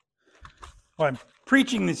So I'm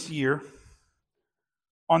preaching this year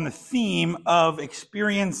on the theme of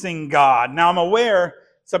experiencing God. Now I'm aware,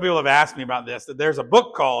 some people have asked me about this, that there's a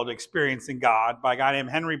book called Experiencing God by a guy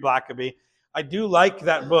named Henry Blackaby. I do like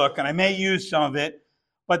that book, and I may use some of it,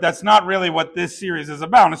 but that's not really what this series is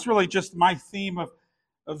about. It's really just my theme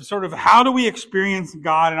of sort of how do we experience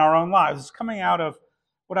God in our own lives. It's coming out of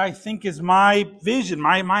what I think is my vision,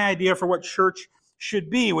 my idea for what church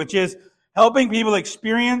should be, which is helping people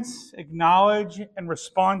experience, acknowledge, and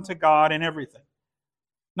respond to God in everything.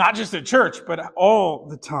 Not just at church, but all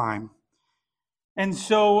the time. And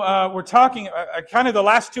so we're talking, kind of the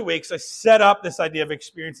last 2 weeks, I set up this idea of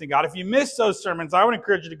experiencing God. If you missed those sermons, I would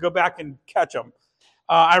encourage you to go back and catch them.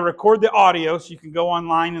 I record the audio, so you can go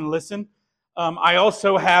online and listen. I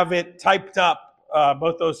also have it typed up,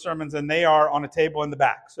 both those sermons, and they are on a table in the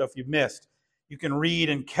back. So if you've missed, you can read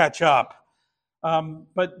and catch up.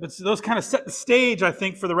 But so those kind of set the stage, I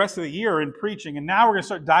think, for the rest of the year in preaching. And now we're going to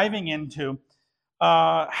start diving into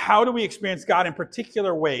how do we experience God in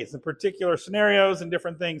particular ways, in particular scenarios and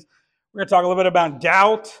different things. We're going to talk a little bit about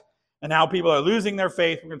doubt and how people are losing their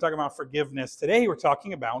faith. We're going to talk about forgiveness. Today we're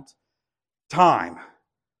talking about time.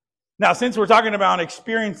 Now, since we're talking about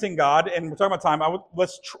experiencing God and we're talking about time, we're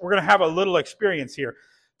going to have a little experience here.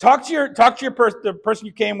 Talk to the person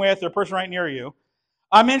you came with or the person right near you.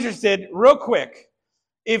 I'm interested, real quick,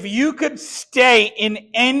 if you could stay in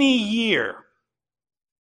any year,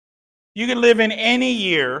 you could live in any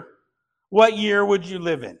year, what year would you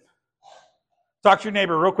live in? Talk to your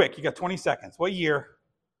neighbor real quick. You got 20 seconds. What year?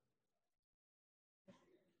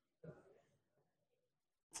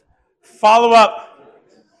 Follow up,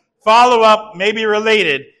 maybe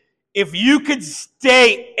related. If you could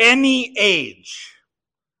stay any age,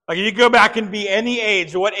 like if you go back and be any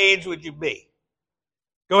age, what age would you be?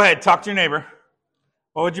 Go ahead, talk to your neighbor.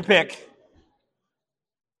 What would you pick?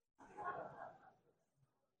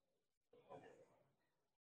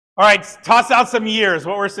 All right, toss out some years.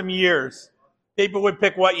 What were some years? People would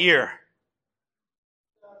pick what year?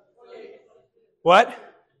 What?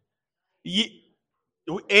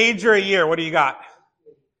 Age or a year? What do you got?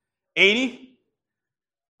 80?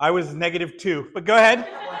 I was -2, but go ahead.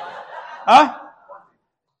 Huh?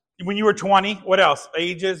 When you were 20, what else?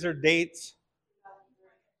 Ages or dates?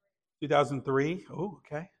 2003. Oh,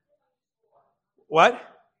 okay. What?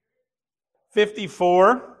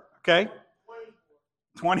 54. Okay.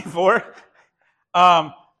 24.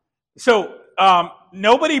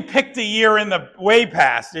 Nobody picked a year in the way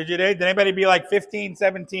past, did you? Did anybody be like 15,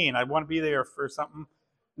 17? I want to be there for something.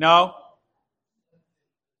 No?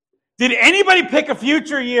 Did anybody pick a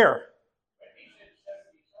future year?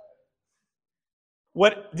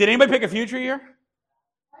 What? Did anybody pick a future year?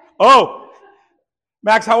 Oh,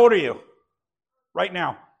 Max, how old are you? Right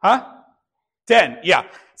now. Huh? 10. Yeah.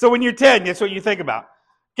 So when you're 10, that's what you think about.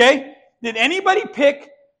 Okay? Did anybody pick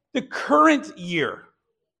the current year?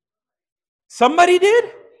 Somebody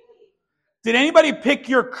did? Did anybody pick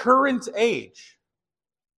your current age?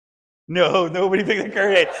 No, nobody picked the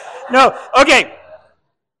current age. No. Okay.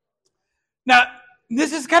 Now,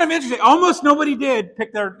 this is kind of interesting. Almost nobody did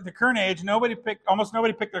pick the current age. Almost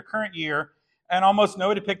nobody picked their current year, and almost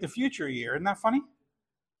nobody picked the future year. Isn't that funny?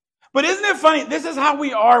 But isn't it funny? This is how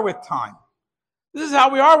we are with time.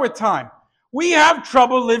 We have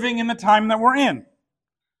trouble living in the time that we're in.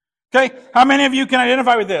 Okay? How many of you can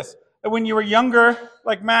identify with this? That when you were younger,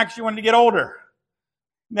 like Max, you wanted to get older.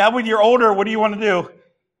 Now when you're older, what do you want to do?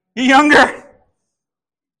 You're younger.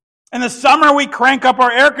 In the summer, we crank up our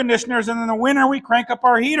air conditioners, and in the winter, we crank up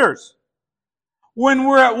our heaters. When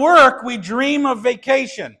we're at work, we dream of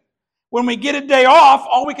vacation. When we get a day off,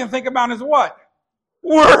 all we can think about is what?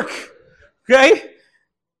 Work. Okay?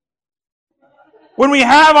 When we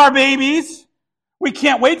have our babies, we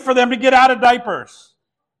can't wait for them to get out of diapers.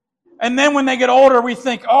 And then when they get older, we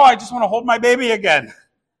think, oh, I just want to hold my baby again.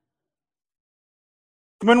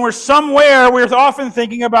 When we're somewhere, we're often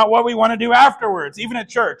thinking about what we want to do afterwards, even at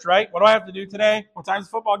church, right? What do I have to do today? What time's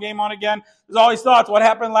the football game on again? There's always thoughts, what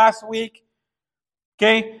happened last week?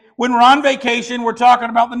 Okay? When we're on vacation, we're talking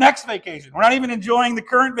about the next vacation. We're not even enjoying the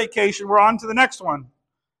current vacation. We're on to the next one.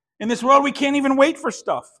 In this world, we can't even wait for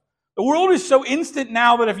stuff. The world is so instant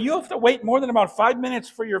now that if you have to wait more than about 5 minutes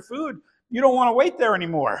for your food, you don't want to wait there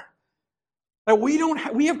anymore. Like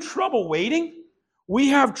we have trouble waiting. We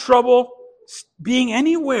have trouble being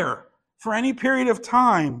anywhere for any period of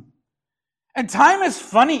time. And time is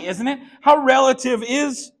funny, isn't it? How relative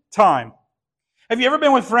is time? Have you ever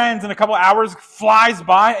been with friends and a couple of hours flies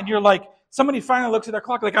by and you're like, somebody finally looks at their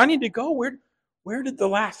clock like, I need to go. Where did the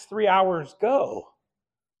last 3 hours go?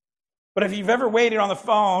 But if you've ever waited by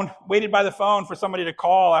the phone for somebody to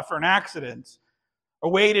call after an accident, or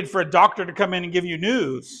waited for a doctor to come in and give you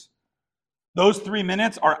news, those 3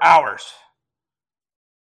 minutes are hours.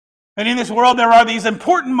 And in this world, there are these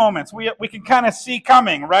important moments we can kind of see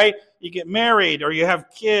coming, right? You get married, or you have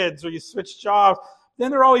kids, or you switch jobs. Then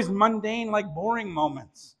there are always mundane, boring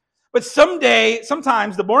moments. But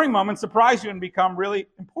sometimes the boring moments surprise you and become really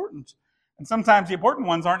important. And sometimes the important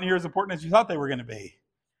ones aren't near as important as you thought they were going to be.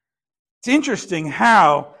 It's interesting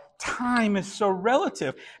how time is so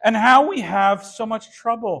relative and how we have so much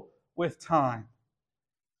trouble with time.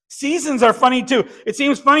 Seasons are funny too. It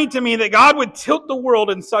seems funny to me that God would tilt the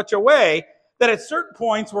world in such a way that at certain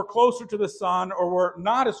points we're closer to the sun or we're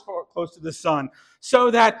not as close to the sun.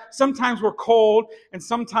 So that sometimes we're cold and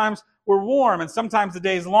sometimes we're warm and sometimes the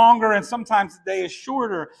day is longer and sometimes the day is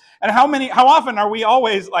shorter. And how often are we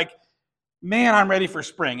always like, man, I'm ready for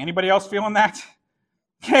spring? Anybody else feeling that?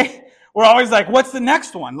 Okay. We're always like, what's the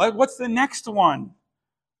next one? What's the next one?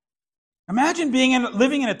 Imagine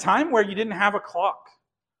living in a time where you didn't have a clock,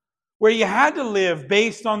 where you had to live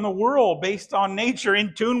based on the world, based on nature,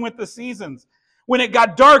 in tune with the seasons. When it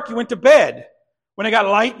got dark, you went to bed. When it got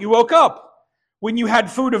light, you woke up. When you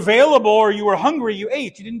had food available or you were hungry, you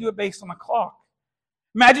ate. You didn't do it based on the clock.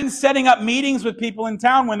 Imagine setting up meetings with people in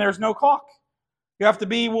town when there's no clock.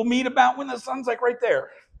 We'll meet about when the sun's right there,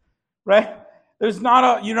 right?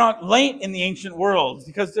 You're not late in the ancient world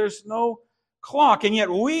because there's no clock. And yet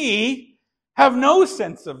we have no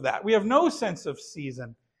sense of that. We have no sense of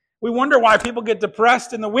season. We wonder why people get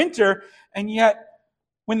depressed in the winter, and yet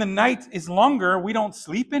when the night is longer, we don't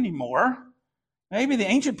sleep anymore. Maybe the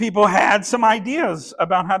ancient people had some ideas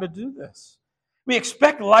about how to do this. We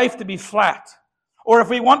expect life to be flat. Or if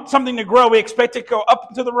we want something to grow, we expect it to go up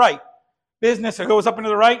and to the right. Business goes up and to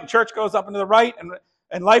the right, and church goes up and to the right,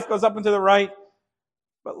 and life goes up and to the right.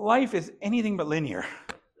 But life is anything but linear.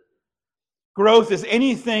 Growth is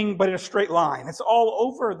anything but in a straight line. It's all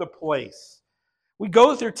over the place. We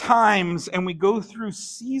go through times and we go through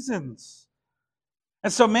seasons.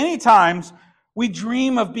 And so many times we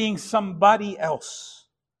dream of being somebody else.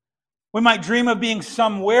 We might dream of being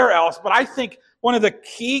somewhere else, but I think one of the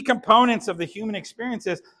key components of the human experience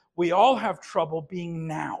is we all have trouble being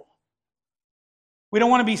now. We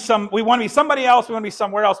want to be somebody else, we want to be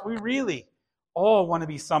somewhere else. We really all want to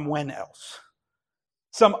be someone else.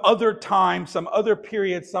 Some other time, some other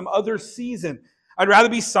period, some other season. I'd rather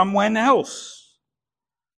be someone else.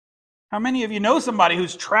 How many of you know somebody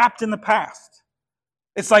who's trapped in the past?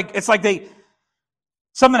 It's like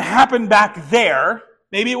something happened back there.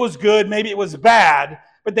 Maybe it was good, maybe it was bad,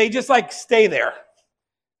 but they just stay there.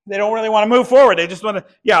 They don't really want to move forward. They just want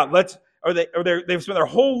to, they've spent their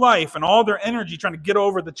whole life and all their energy trying to get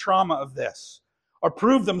over the trauma of this or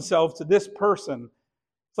prove themselves to this person.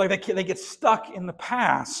 It's like they get stuck in the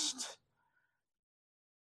past.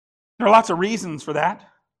 There are lots of reasons for that.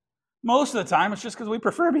 Most of the time, it's just because we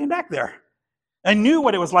prefer being back there. I knew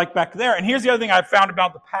what it was like back there. And here's the other thing I've found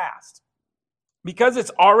about the past. Because it's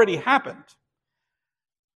already happened,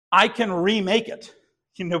 I can remake it.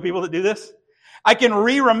 You know people that do this? I can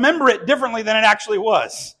remember it differently than it actually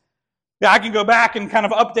was. Yeah, I can go back and kind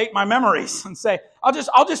of update my memories and say, I'll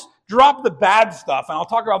just drop the bad stuff and I'll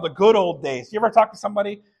talk about the good old days. You ever talk to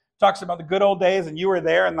somebody who talks about the good old days and you were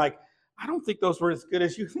there and I don't think those were as good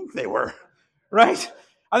as you think they were, right?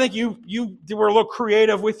 I think you were a little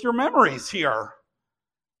creative with your memories here.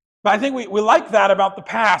 But I think we like that about the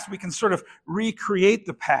past. We can sort of recreate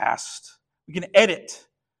the past. We can edit.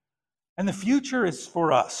 And the future is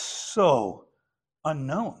for us so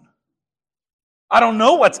unknown. I don't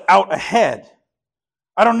know what's out ahead.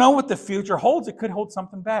 I don't know what the future holds. It could hold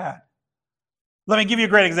something bad. Let me give you a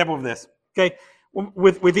great example of this. Okay,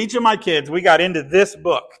 with each of my kids, we got into this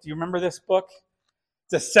book. Do you remember this book?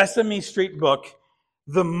 It's a Sesame Street book.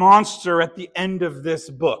 The monster at the end of this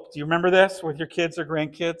book. Do you remember this with your kids or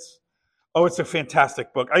grandkids? Oh, it's a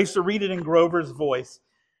fantastic book. I used to read it in Grover's voice,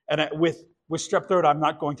 and with strep throat, I'm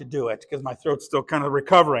not going to do it because my throat's still kind of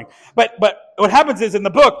recovering. But what happens is in the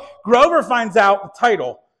book, Grover finds out the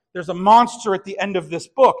title. There's a monster at the end of this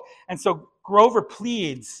book. And so Grover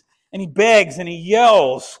pleads and he begs and he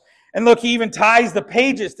yells. And look, he even ties the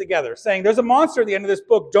pages together saying, there's a monster at the end of this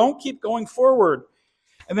book. Don't keep going forward.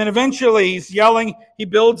 And then eventually he's yelling. He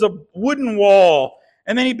builds a wooden wall.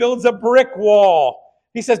 And then he builds a brick wall.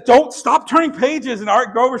 He says, don't stop turning pages. And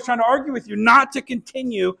Grover's trying to argue with you not to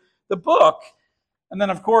continue the book. And then,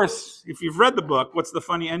 of course, if you've read the book, what's the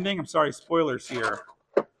funny ending? I'm sorry, spoilers here.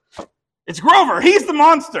 It's Grover. He's the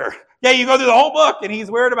monster. Yeah, you go through the whole book, and he's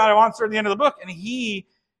worried about a monster at the end of the book, and he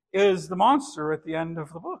is the monster at the end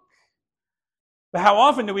of the book. But how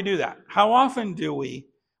often do we do that? How often do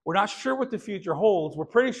we're not sure what the future holds. We're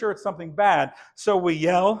pretty sure it's something bad. So we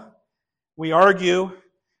yell, we argue,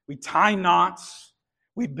 we tie knots,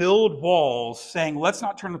 we build walls saying, let's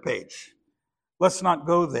not turn the page. Let's not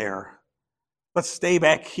go there. Let's stay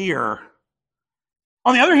back here.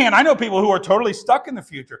 On the other hand, I know people who are totally stuck in the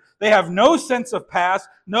future. They have no sense of past,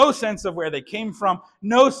 no sense of where they came from,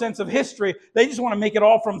 no sense of history. They just want to make it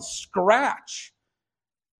all from scratch.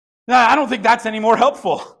 Now, I don't think that's any more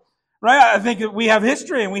helpful, right? I think that we have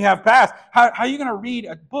history and we have past. How are you going to read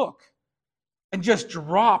a book and just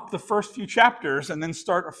drop the first few chapters and then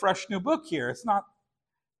start a fresh new book here? It's not,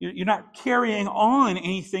 you're not carrying on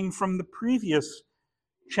anything from the previous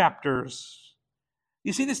chapters.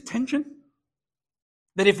 You see this tension?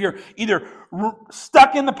 That if you're either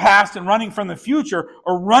stuck in the past and running from the future,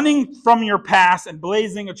 or running from your past and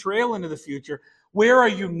blazing a trail into the future, where are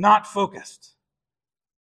you not focused?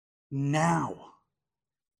 Now.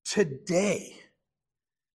 Today.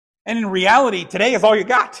 And in reality, today is all you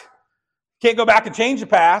got. Can't go back and change the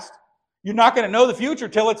past. You're not going to know the future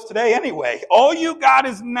till it's today anyway. All you got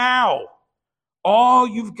is now. All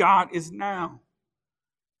you've got is now.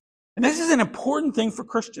 And this is an important thing for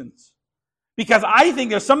Christians. Because I think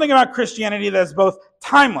there's something about Christianity that's both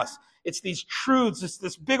timeless. It's these truths, it's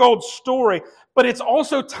this big old story, but it's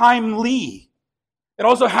also timely. It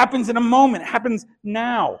also happens in a moment. It happens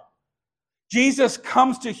now. Jesus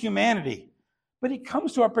comes to humanity, but he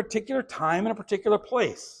comes to a particular time and a particular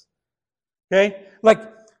place. Okay? Like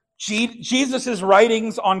Jesus'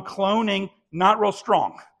 writings on cloning, not real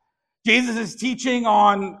strong. Jesus' teaching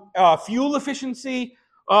on fuel efficiency,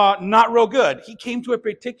 not real good. He came to a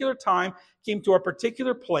particular time, came to a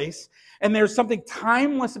particular place, and there's something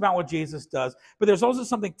timeless about what Jesus does, but there's also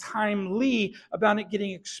something timely about it getting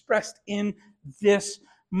expressed in this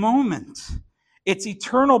moment. It's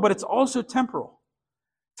eternal, but it's also temporal.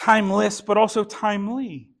 Timeless, but also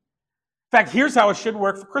timely. In fact, here's how it should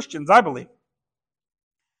work for Christians, I believe.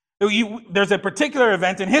 There's a particular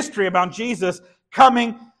event in history about Jesus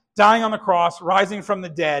coming, dying on the cross, rising from the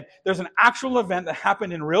dead. There's an actual event that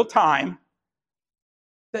happened in real time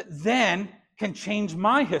that then can change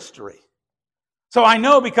my history. So I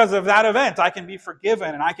know because of that event, I can be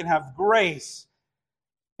forgiven and I can have grace.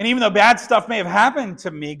 And even though bad stuff may have happened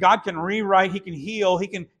to me, God can rewrite, he can heal, he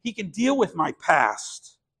can deal with my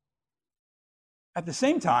past. At the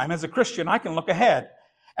same time, as a Christian, I can look ahead.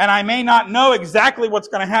 And I may not know exactly what's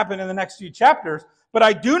going to happen in the next few chapters, but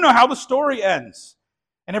I do know how the story ends.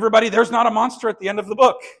 And everybody, there's not a monster at the end of the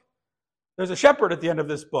book. There's a shepherd at the end of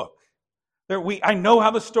this book. I know how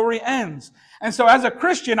the story ends. And so as a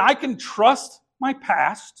Christian, I can trust my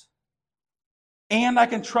past and I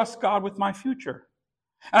can trust God with my future.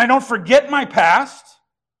 And I don't forget my past.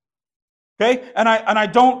 Okay? And I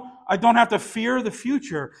don't have to fear the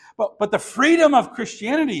future. But the freedom of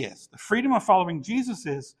Christianity is, the freedom of following Jesus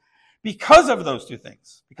is because of those two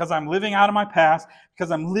things. Because I'm living out of my past,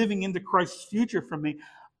 because I'm living into Christ's future for me,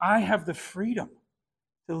 I have the freedom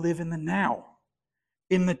to live in the now,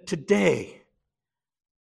 in the today.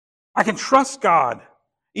 I can trust God,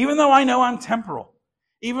 even though I know I'm temporal.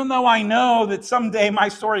 Even though I know that someday my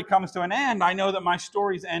story comes to an end, I know that my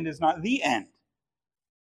story's end is not the end.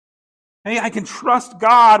 Hey, I can trust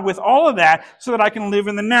God with all of that so that I can live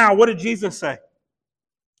in the now. What did Jesus say?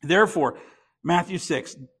 Therefore, Matthew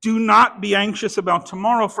 6, do not be anxious about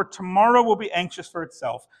tomorrow, for tomorrow will be anxious for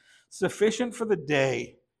itself. Sufficient for the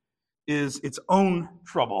day is its own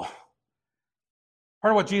trouble.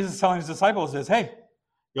 Part of what Jesus is telling his disciples is, hey,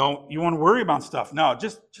 you want to worry about stuff? No,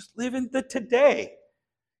 just live in the today.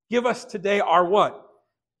 Give us today our what?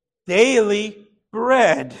 Daily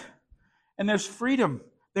bread. And there's freedom.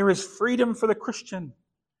 There is freedom for the Christian.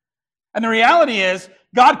 And the reality is,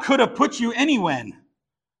 God could have put you anywhere.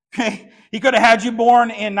 Okay? He could have had you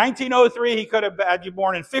born in 1903. He could have had you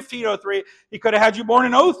born in 1503. He could have had you born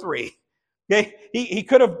in 03. Okay? He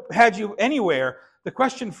could have had you anywhere. The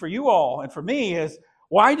question for you all and for me is,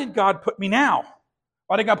 why did God put me now?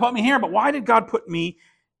 Why did God put me here? But why did God put me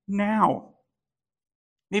now?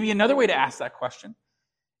 Maybe another way to ask that question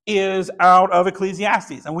is out of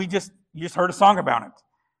Ecclesiastes. And you just heard a song about it.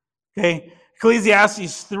 Okay?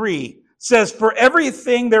 Ecclesiastes 3 says, for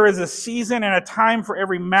everything there is a season and a time for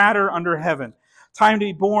every matter under heaven. Time to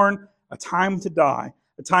be born, a time to die.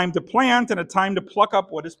 A time to plant and a time to pluck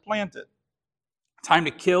up what is planted. A time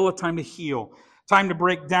to kill, a time to heal. A time to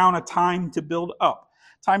break down, a time to build up.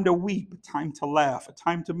 A time to weep, a time to laugh. A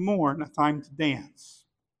time to mourn, a time to dance.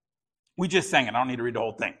 We just sang it. I don't need to read the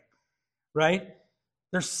whole thing. Right?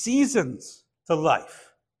 There's seasons to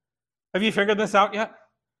life. Have you figured this out yet?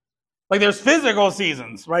 Like there's physical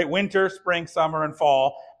seasons, right? Winter, spring, summer, and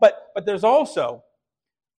fall. But there's also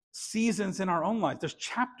seasons in our own life. There's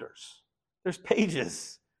chapters. There's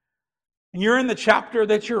pages. And you're in the chapter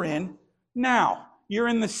that you're in now. You're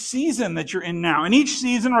in the season that you're in now. And each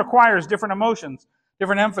season requires different emotions,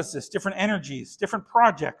 different emphasis, different energies, different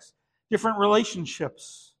projects, different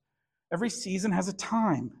relationships. Every season has a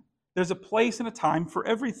time. There's a place and a time for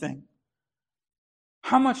everything.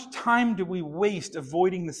 How much time do we waste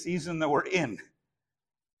avoiding the season that we're in?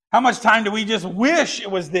 How much time do we just wish it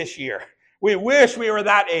was this year? We wish we were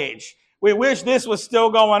that age. We wish this was still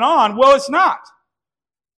going on. Well, it's not.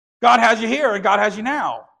 God has you here and God has you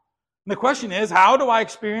now. And the question is, how do I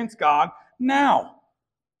experience God now?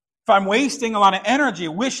 If I'm wasting a lot of energy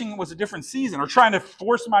wishing it was a different season or trying to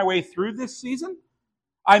force my way through this season,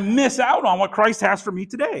 I miss out on what Christ has for me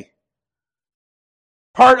today.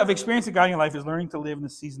 Part of experiencing God in your life is learning to live in the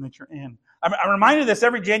season that you're in. I'm reminded of this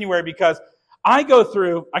every January because I go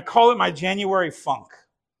through, I call it my January funk.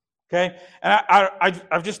 Okay? And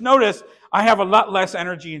I've just noticed I have a lot less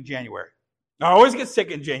energy in January. I always get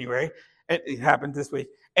sick in January. It happened this week.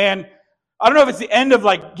 And I don't know if it's the end of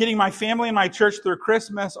like getting my family and my church through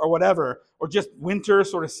Christmas or whatever, or just winter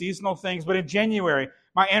sort of seasonal things. But in January,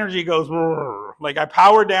 my energy goes, like I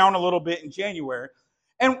power down a little bit in January.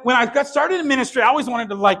 And when I got started in ministry, I always wanted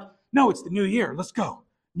to no, it's the new year. Let's go.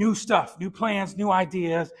 New stuff, new plans, new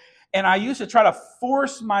ideas. And I used to try to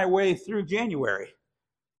force my way through January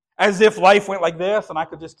as if life went like this and I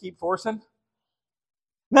could just keep forcing.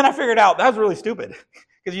 Then I figured out that was really stupid.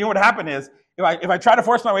 Because you know what happened is, if I try to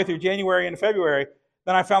force my way through January and February,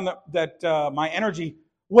 then I found that my energy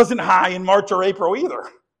wasn't high in March or April either.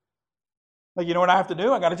 Like, you know what I have to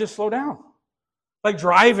do? I got to just slow down. Like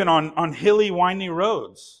driving on hilly, windy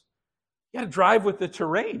roads. You got to drive with the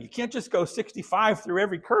terrain. You can't just go 65 through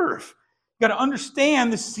every curve. You got to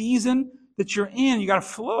understand the season that you're in. You got to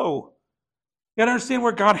flow. You got to understand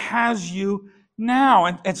where God has you now.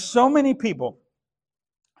 And so many people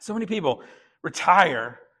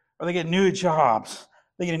retire or they get new jobs.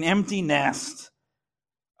 They get an empty nest.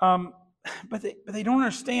 But they don't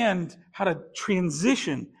understand how to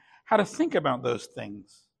transition, how to think about those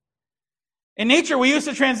things. In nature, we used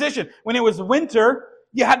to transition. When it was winter,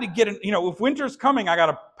 you had to if winter's coming, I got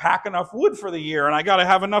to pack enough wood for the year, and I got to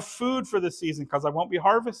have enough food for the season because I won't be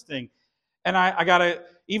harvesting. And I got to,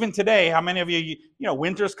 even today, how many of you,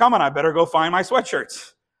 winter's coming, I better go find my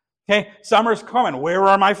sweatshirts. Okay, summer's coming, where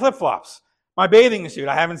are my flip-flops? My bathing suit,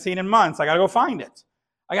 I haven't seen in months, I got to go find it.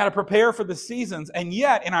 I got to prepare for the seasons. And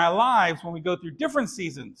yet, in our lives, when we go through different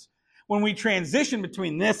seasons, when we transition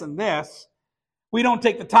between this and this, we don't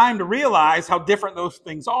take the time to realize how different those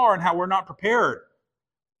things are and how we're not prepared.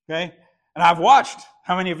 Okay? And I've watched,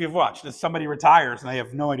 how many of you have watched, as somebody retires and they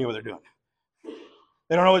have no idea what they're doing.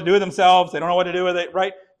 They don't know what to do with themselves. They don't know what to do with it,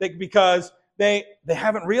 right? Because they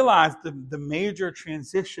haven't realized the major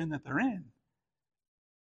transition that they're in.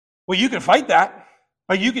 Well, you can fight that.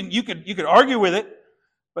 Like you could argue with it.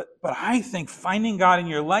 But I think finding God in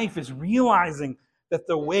your life is realizing that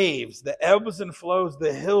the waves, the ebbs and flows,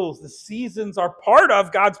 the hills, the seasons are part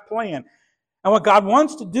of God's plan. And what God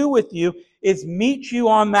wants to do with you is meet you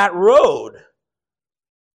on that road.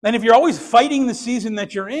 And if you're always fighting the season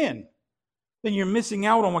that you're in, then you're missing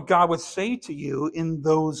out on what God would say to you in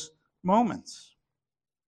those moments.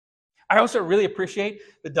 I also really appreciate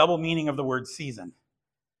the double meaning of the word season.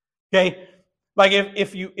 Okay? Like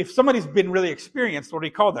if somebody's been really experienced, what do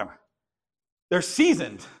you call them? They're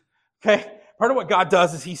seasoned. Okay? Part of what God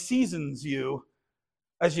does is He seasons you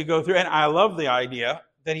as you go through. And I love the idea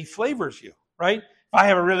that He flavors you, right?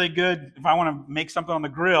 If I want to make something on the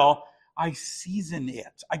grill, I season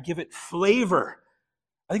it. I give it flavor.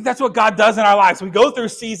 I think that's what God does in our lives. We go through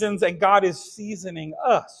seasons and God is seasoning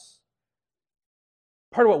us.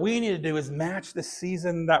 Part of what we need to do is match the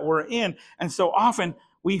season that we're in. And so often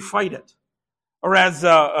we fight it. Or as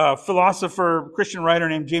a philosopher, Christian writer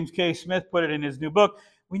named James K. Smith put it in his new book,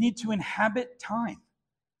 we need to inhabit time.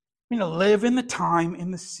 We need to live in the time,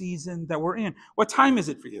 in the season that we're in. What time is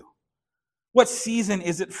it for you? What season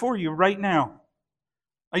is it for you right now?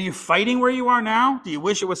 Are you fighting where you are now? Do you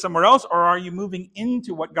wish it was somewhere else? Or are you moving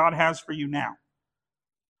into what God has for you now?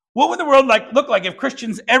 What would the world look like if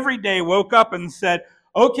Christians every day woke up and said,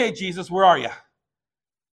 okay, Jesus, where are you?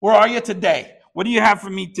 Where are you today? What do you have for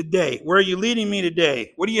me today? Where are you leading me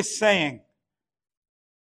today? What are you saying?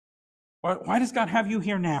 Why does God have you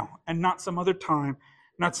here now and not some other time,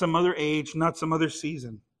 not some other age, not some other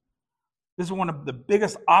season? This is one of the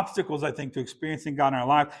biggest obstacles, I think, to experiencing God in our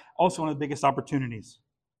life. Also one of the biggest opportunities.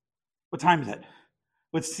 What time is it?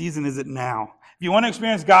 What season is it now? If you want to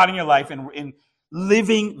experience God in your life in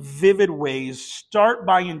living vivid ways. Start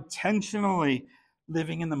by intentionally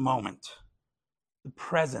living in the moment, the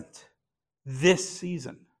present, this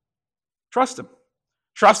season. Trust Him.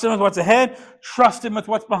 Trust Him with what's ahead. Trust Him with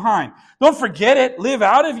what's behind. Don't forget it. Live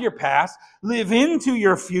out of your past. Live into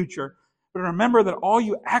your future. But remember that all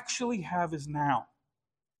you actually have is now.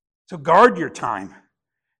 So guard your time.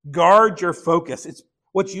 Guard your focus. It's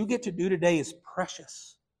what you get to do today is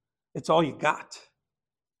precious. It's all you got.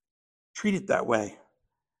 Treat it that way.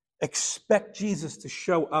 Expect Jesus to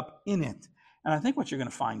show up in it. And I think what you're going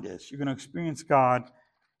to find is you're going to experience God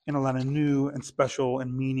in a lot of new and special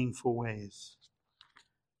and meaningful ways.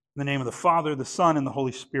 In the name of the Father, the Son, and the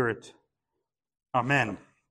Holy Spirit. Amen.